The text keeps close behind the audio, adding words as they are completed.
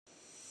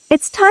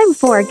It's time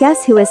for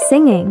Guess Who Is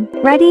Singing.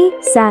 Ready,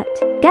 set,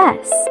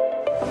 guess.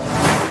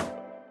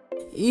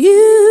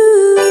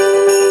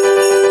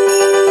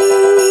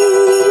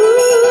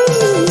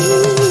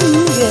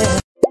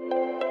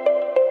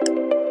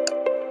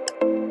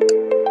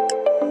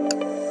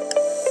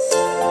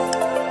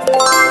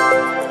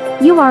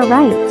 You are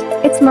right.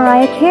 It's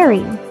Mariah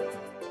Carey.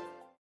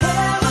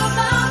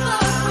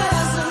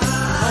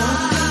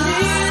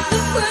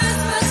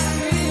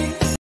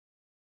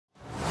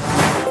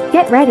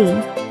 Get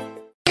ready.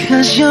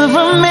 'Cause you're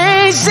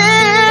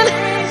amazing,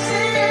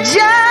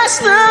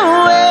 just the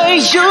way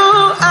you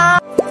are.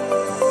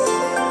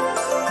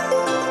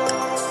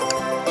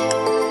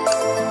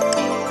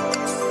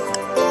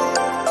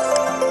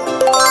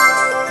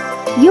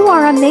 You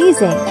are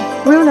amazing,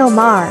 Bruno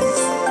Mars.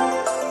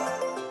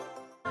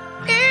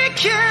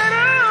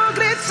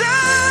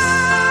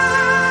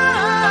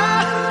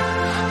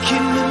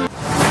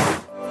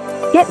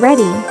 Get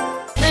ready.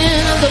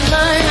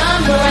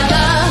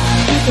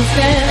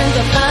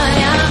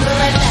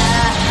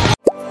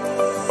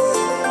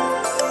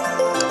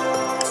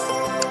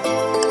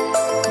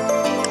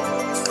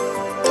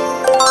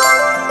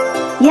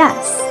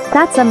 Yes,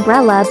 that's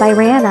Umbrella by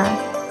Rihanna.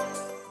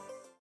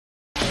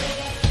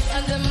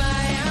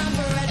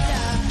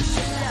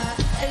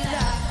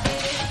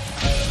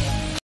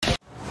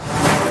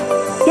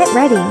 Get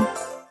ready.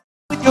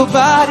 With your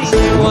body,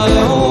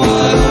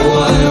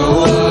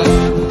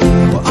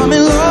 I'm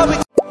in love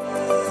with.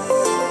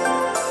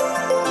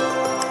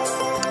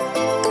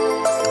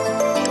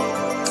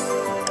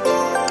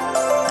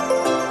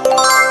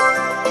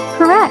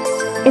 Correct.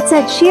 It's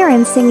Ed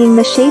Sheeran singing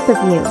The Shape of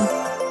You.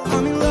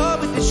 I'm in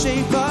love with the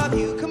shape of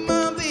you. Come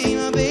on, be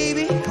my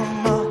baby.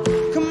 Come on,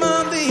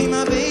 be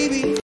my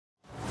baby.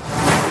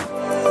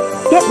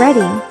 Get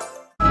ready.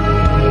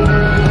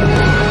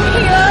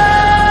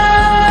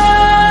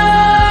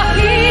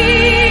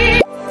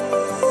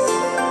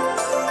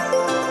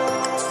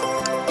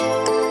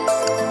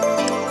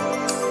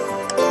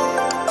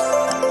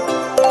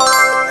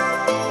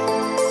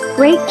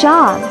 Great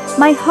job.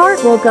 My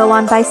Heart Will Go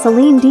On by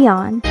Celine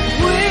Dion.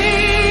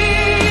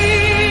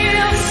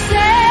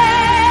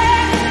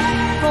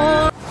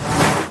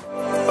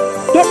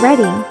 Get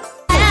ready.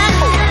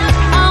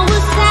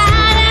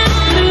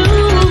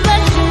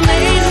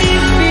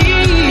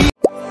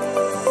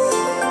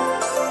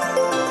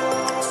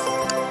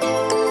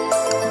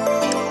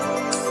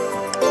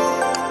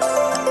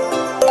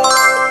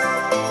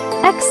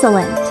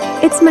 Excellent.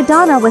 It's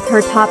Madonna with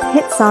her top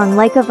hit song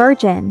Like a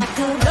Virgin.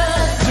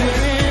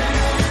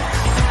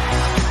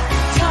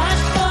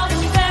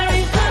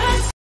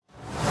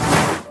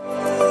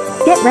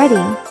 Get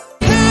ready.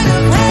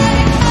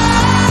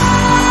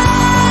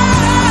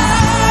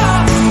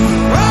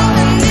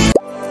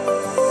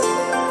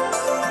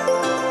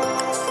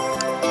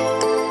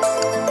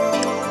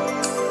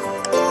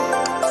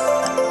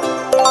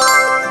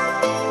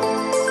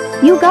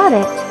 You got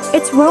it.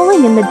 It's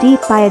Rolling in the Deep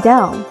by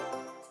Adele.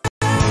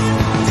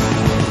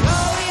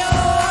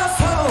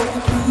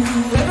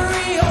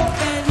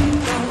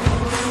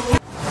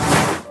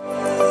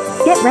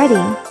 Get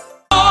ready.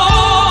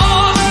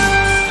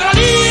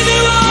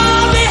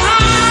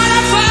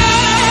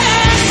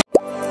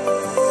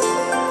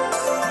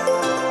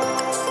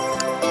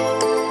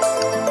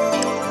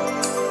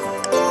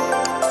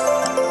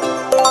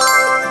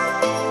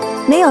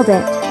 Nailed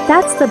it.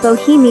 That's the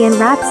Bohemian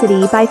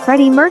Rhapsody by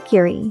Freddie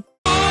Mercury.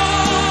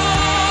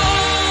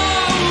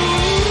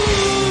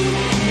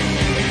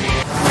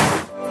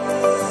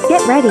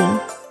 Get ready.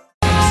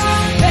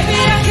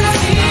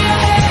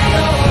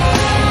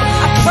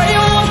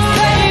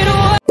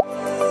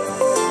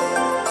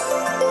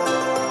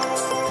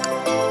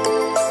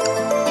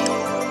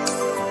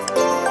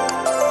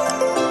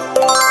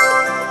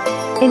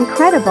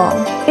 Incredible.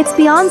 It's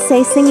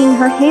Beyonce singing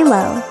her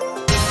Halo.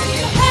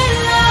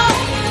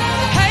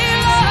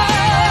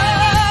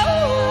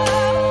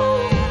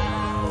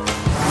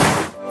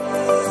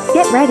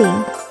 Get ready.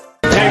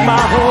 Take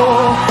my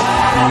whole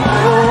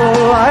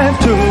life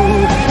too.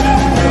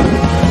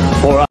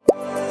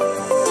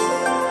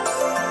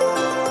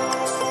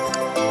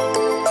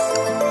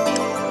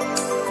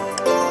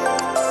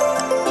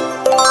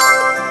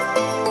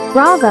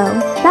 Bravo,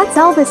 that's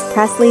Elvis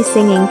Presley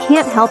singing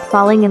Can't Help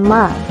Falling in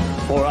Love.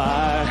 For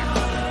I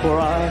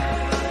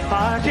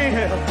can't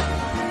help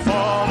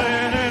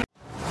falling in.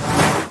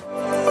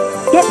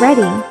 Get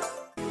ready.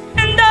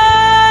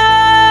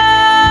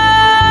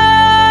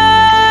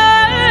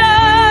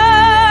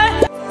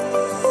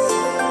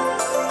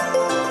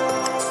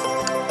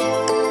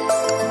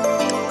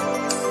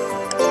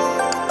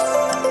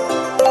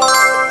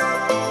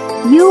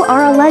 You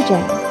are a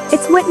legend.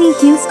 It's Whitney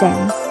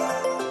Houston.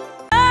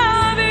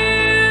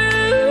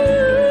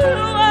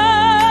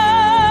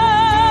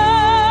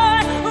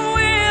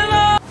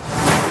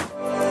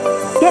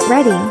 Get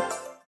ready.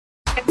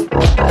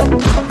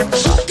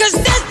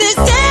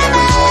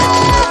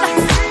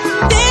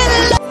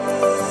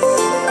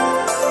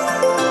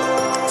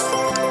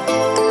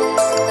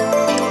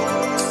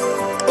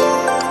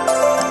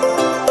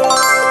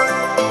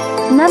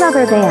 none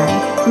other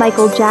than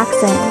Michael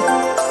Jackson.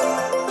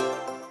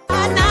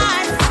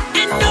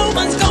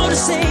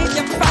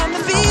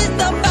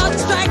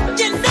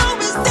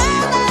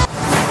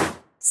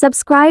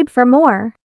 Subscribe for more.